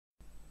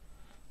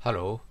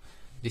Hello,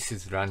 this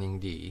is Running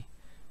D.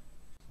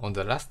 On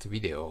the last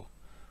video,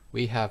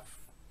 we have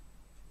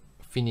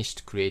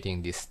finished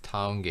creating this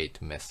town gate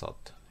method,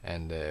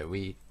 and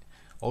we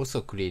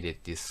also created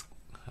this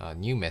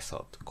new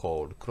method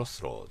called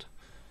crossroad.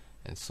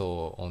 And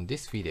so on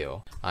this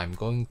video, I'm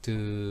going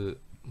to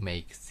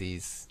make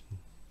these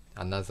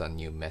another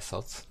new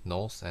methods,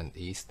 north and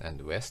east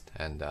and west,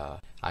 and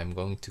I'm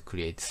going to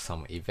create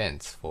some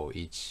events for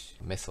each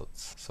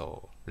methods.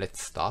 So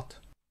let's start.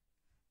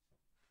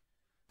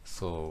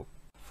 So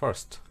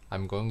first,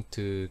 I'm going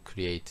to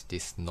create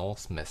this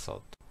north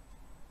method.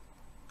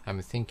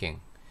 I'm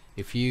thinking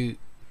if you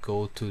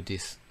go to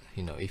this,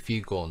 if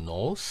you go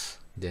north,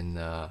 then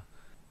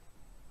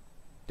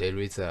there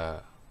is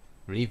a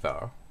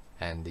river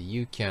and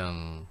you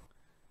can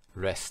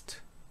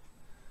rest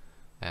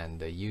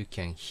and you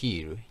can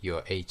heal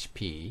your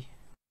HP.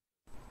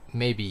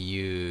 Maybe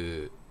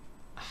you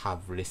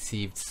have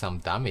received some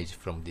damage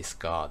from this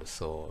guard,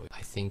 so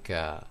I think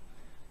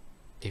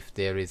if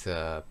there is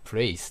a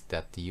place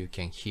that you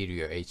can heal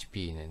your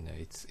HP, then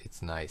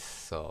it's nice.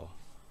 So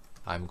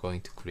I'm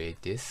going to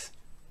create this.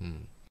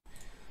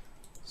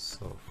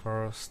 So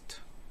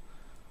first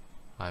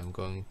I'm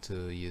going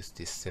to use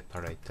this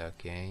separator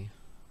again.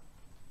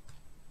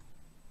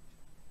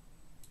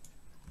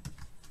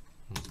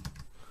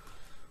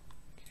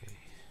 Okay,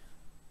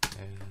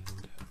 and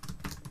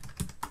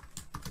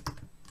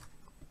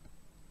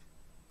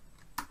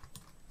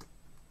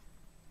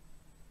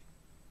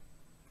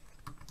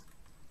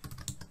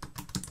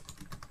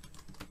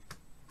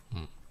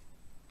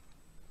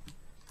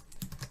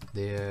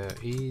there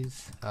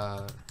is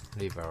a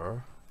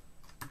river.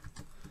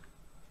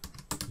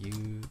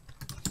 You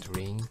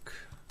drink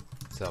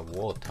the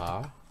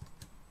water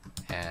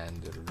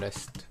and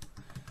rest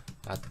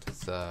at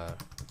the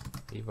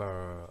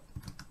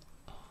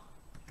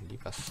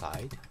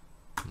riverside,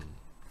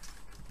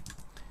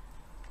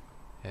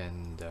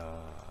 and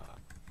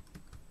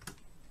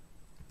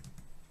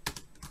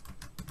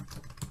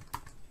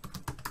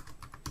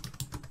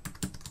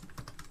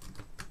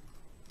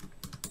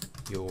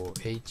your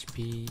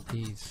HP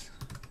is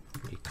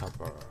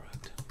recovered.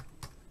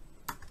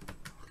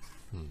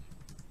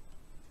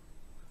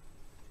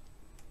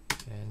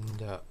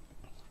 And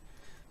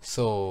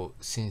so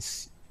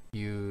since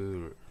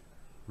you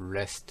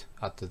rest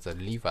at the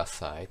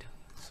riverside,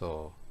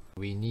 so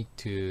we need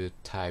to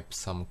type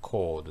some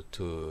code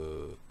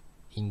to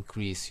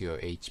increase your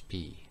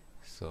HP.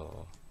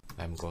 So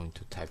I'm going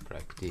to type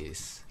like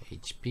this: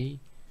 HP,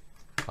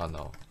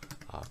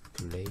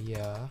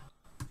 player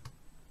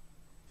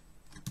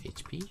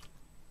HP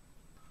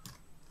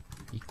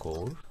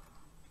equal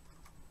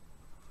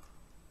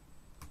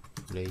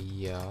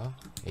player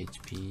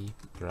HP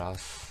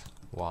plus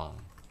 1.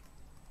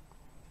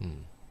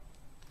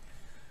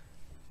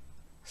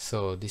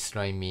 So this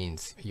line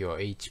means your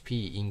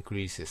HP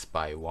increases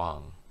by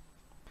 1,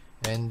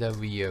 and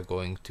we are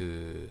going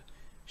to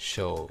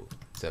show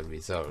the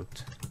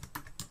result.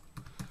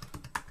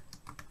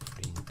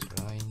 Print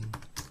line,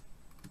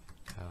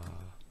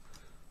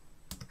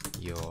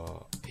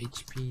 your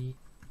HP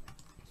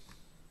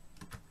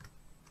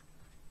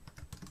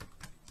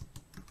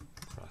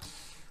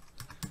plus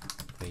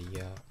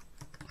player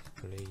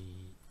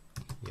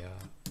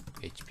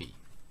HP.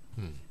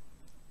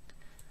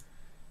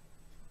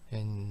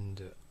 And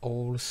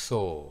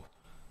also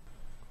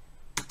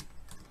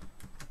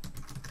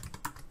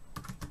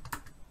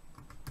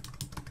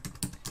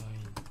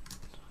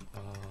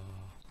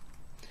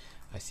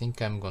I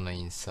think I'm gonna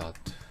insert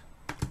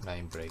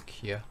line break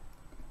here,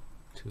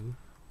 two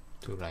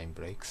line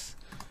breaks,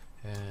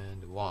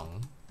 and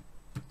one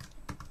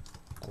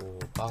go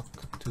back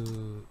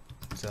to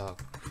the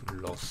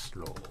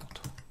crossroad.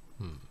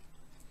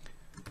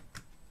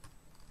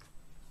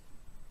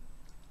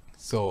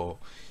 So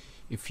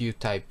if you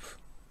type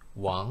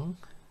 1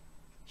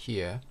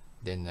 here,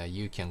 then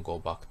you can go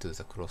back to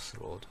the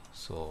crossroad.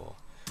 So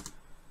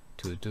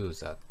to do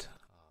that,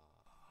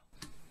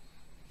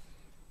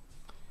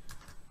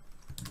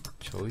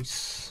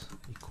 choice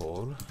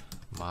equal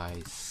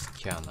my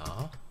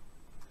scanner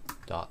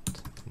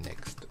dot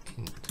next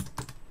int,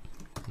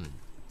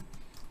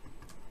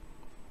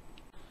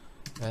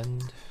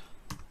 and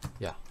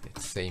yeah,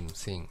 it's same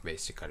thing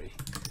basically.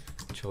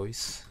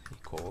 Choice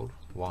equal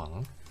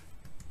 1.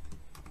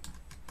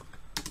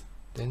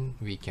 Then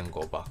we can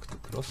go back to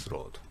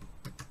crossroad,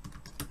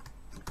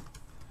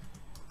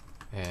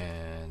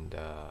 and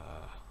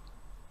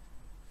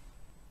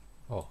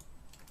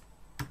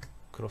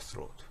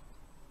crossroad.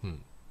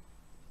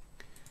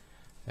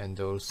 And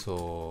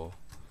also,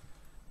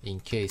 in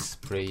case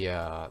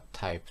player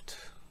typed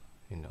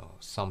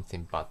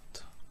something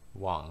but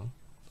 1,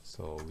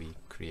 so we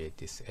create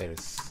this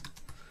else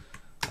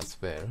as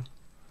well,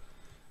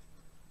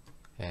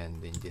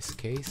 and in this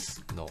case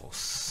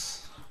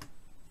north.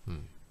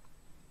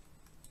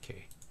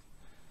 Okay,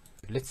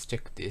 let's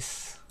check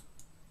this.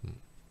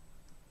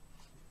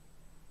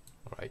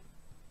 Alright,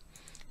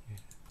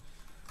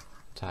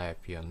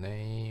 type your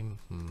name,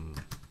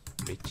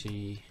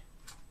 Richie,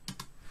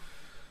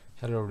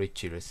 Hello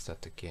Richie, let's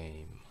start the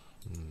game.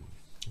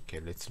 Okay,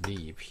 let's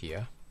leave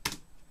here.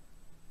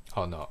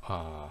 Oh no,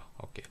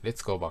 okay,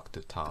 let's go back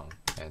to town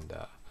and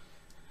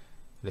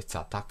let's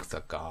attack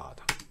the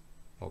guard.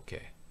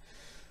 Okay,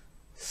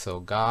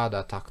 so guard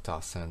attacked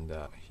us and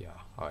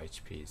yeah, our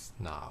HP is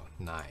now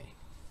 9.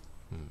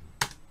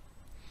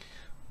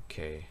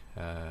 Okay,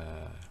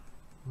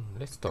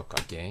 let's talk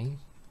again.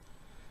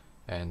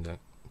 And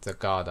the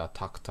guard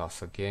attacked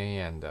us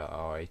again and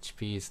our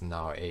HP is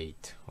now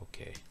 8.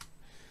 Okay,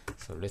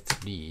 so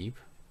let's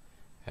leave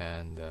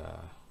and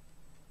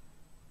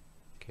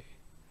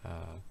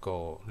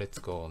let's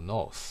go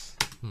north.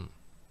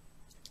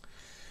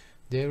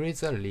 There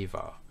is a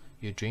river.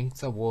 You drink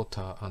the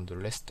water and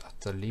rest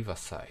at the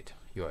riverside.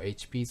 Your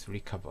HP is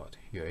recovered.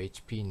 Your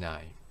HP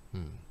 9.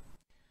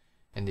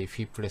 And if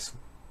you press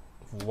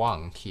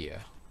 1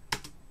 here,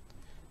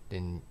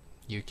 then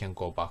you can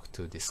go back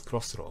to this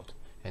crossroad.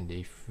 And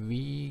if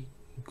we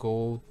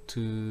go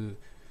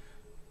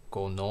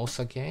north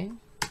again,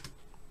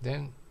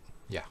 then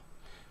yeah,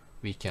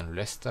 we can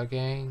rest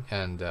again,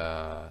 and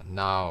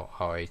now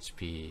our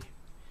HP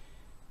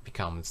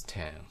becomes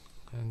 10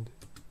 and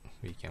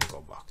we can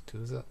go back to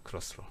the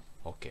crossroad.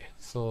 Okay,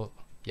 so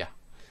yeah,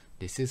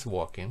 this is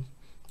working.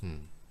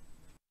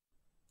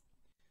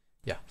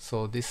 Yeah,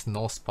 so this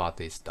north part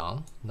is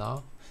done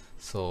now.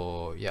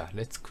 So yeah,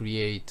 let's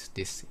create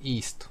this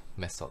east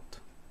method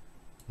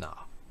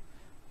now.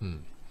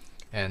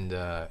 And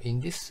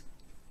in this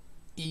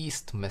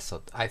east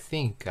method, I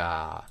think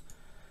yeah,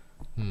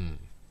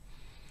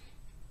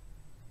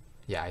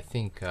 I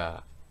think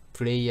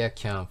player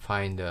can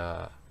find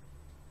a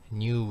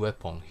new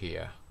weapon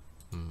here.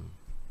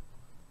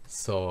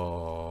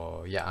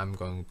 So yeah, I'm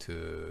going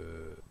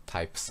to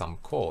type some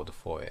code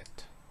for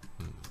it.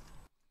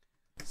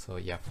 So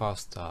yeah,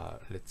 first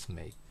let's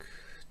make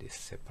this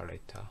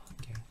separator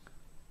again,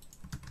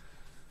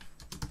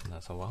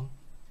 another one,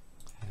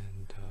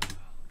 and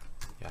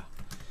yeah,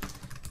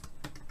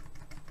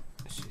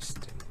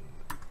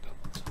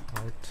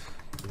 system.out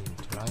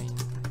print line,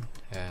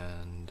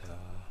 and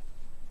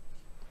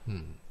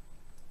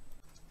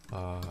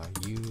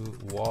you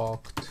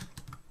walked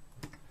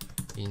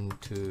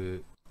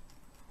into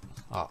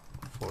a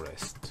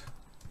forest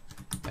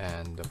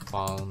and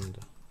found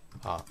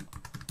a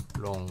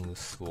long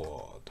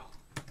sword.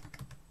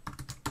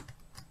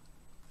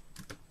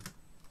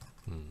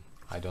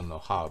 I don't know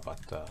how,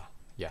 but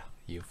yeah,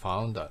 you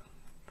found a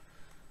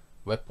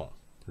weapon,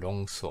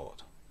 long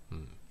sword,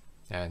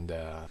 and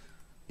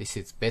this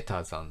is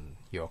better than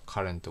your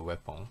current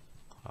weapon.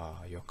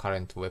 Your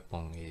current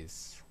weapon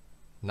is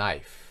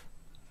knife,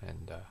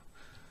 and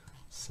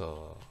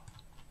so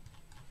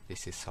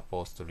this is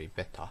supposed to be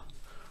better.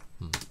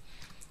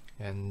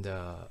 And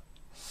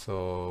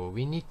so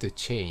we need to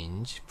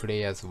change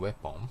player's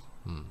weapon.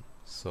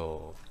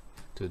 So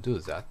to do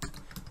that,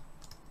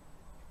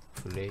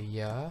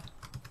 player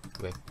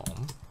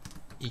weapon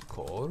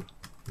equal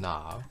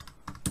now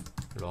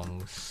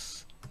long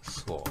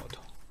sword.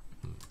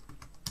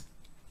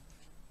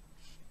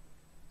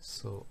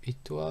 So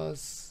it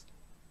was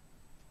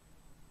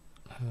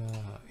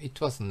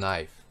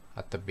knife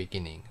at the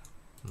beginning.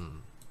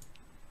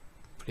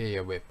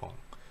 Player weapon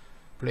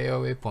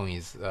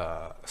is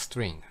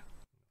string,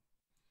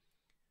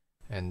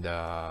 and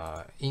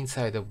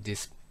inside of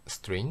this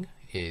string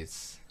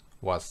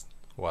was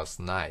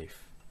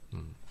knife.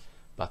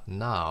 But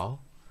now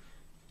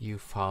you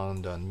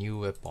found a new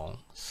weapon,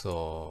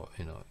 so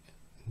you know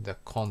the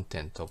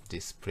content of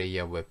this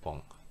player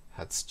weapon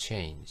has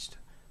changed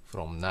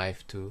from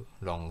knife to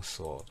long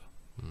sword.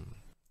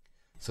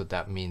 So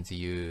that means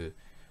you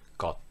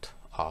got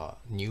a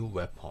new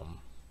weapon.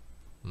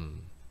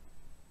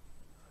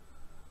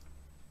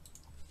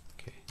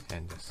 Okay,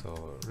 and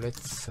so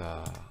let's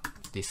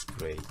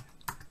display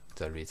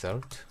the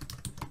result.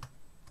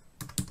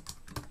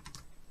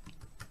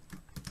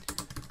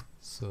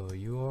 So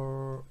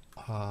your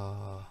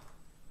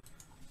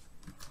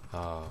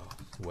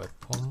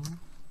weapon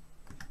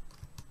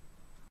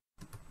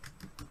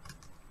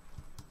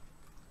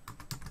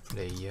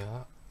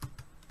player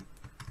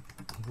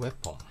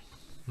weapon,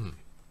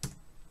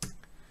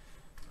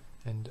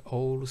 and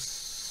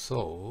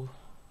also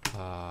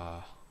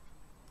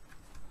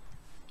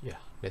yeah,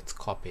 let's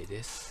copy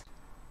this.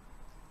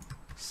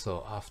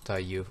 So after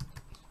you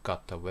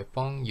got the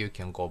weapon, you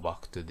can go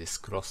back to this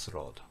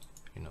crossroad,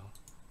 you know,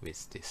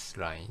 with this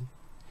line.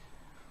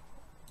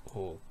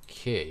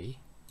 Okay,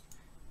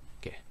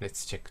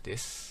 let's check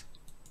this.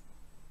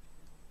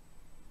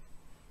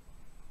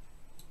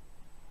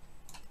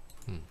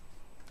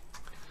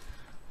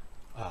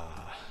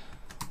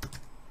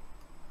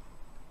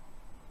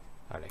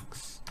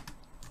 Alex.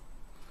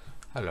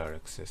 Hello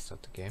Alex, let's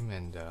start the game,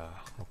 and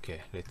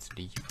okay, let's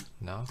leave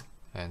now.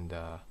 And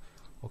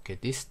okay,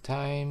 this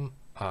time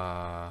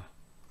I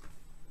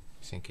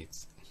think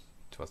it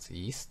was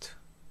east.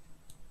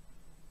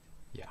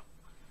 Yeah,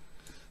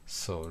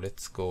 so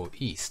let's go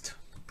east.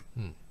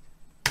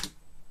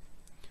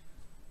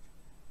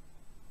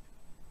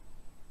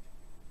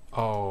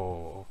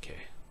 Oh,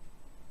 okay,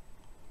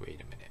 wait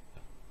a minute.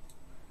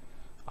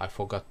 I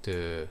forgot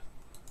to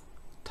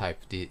type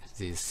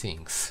these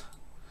things.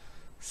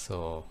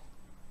 So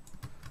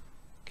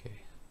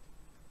okay,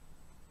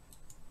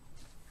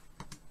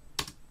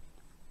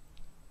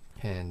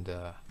 and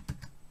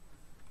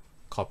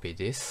copy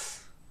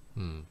this.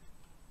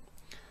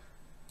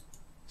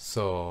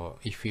 So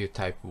if you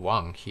type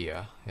 1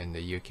 here, and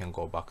you can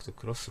go back to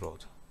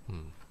crossroad.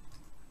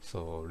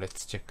 So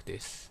let's check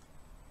this.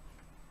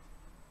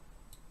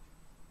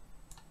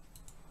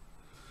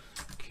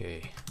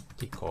 Okay,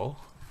 equal,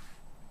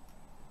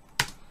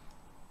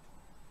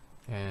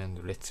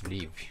 and let's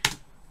leave,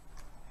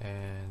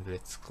 and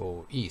let's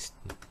go east.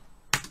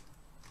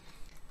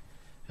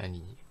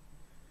 And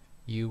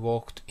you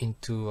walked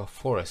into a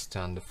forest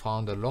and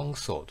found a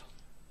longsword,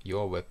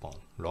 your weapon,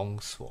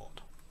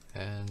 longsword.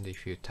 And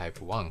if you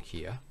type 1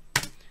 here,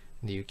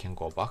 you can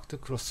go back to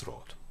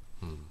crossroad.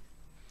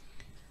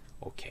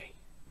 Okay.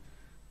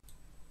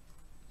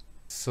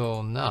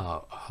 So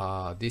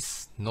now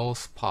this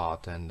north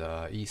part and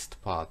east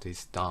part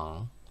is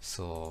done.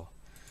 So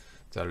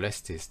the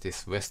rest is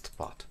this west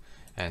part.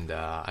 And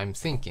I'm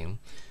thinking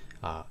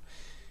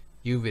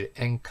you will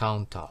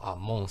encounter a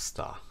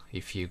monster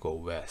if you go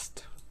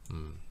west.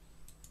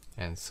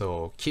 And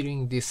so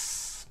killing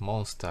this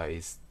monster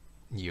is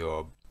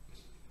your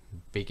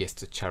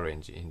biggest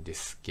challenge in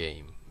this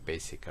game,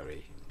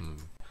 basically.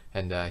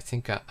 And I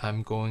think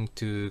I'm going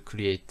to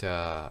create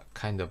a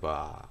kind of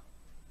a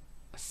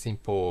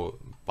simple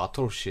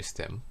battle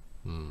system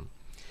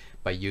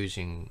by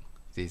using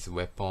this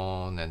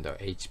weapon and the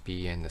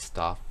HP and the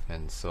stuff.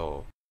 And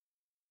so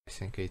I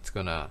think it's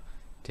gonna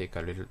take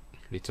a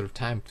little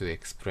time to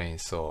explain.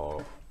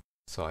 So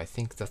I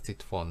think that's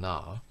it for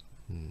now.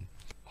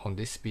 On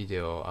this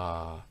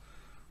video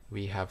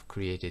we have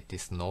created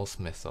this nose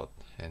method,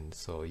 and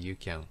so you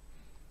can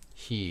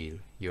heal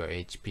your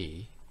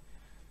HP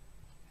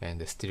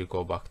and still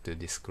go back to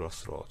this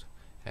crossroad.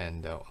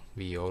 And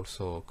we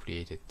also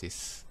created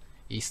this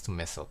east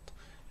method,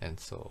 and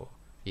so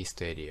east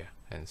area,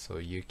 and so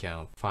you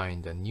can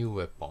find a new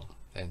weapon,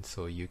 and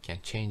so you can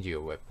change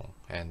your weapon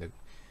and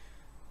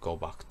go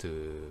back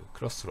to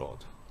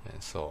crossroad.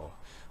 And so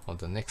on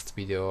the next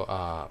video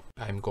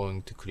I'm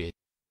going to create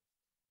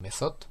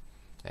method,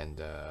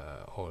 and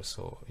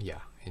also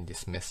in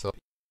this method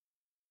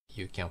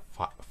you can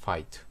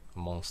fight a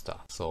monster.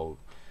 So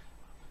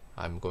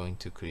I'm going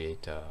to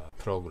create a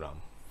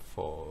program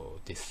for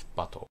this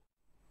battle.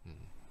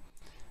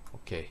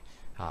 Okay,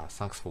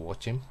 thanks for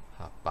watching.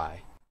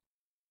 Bye.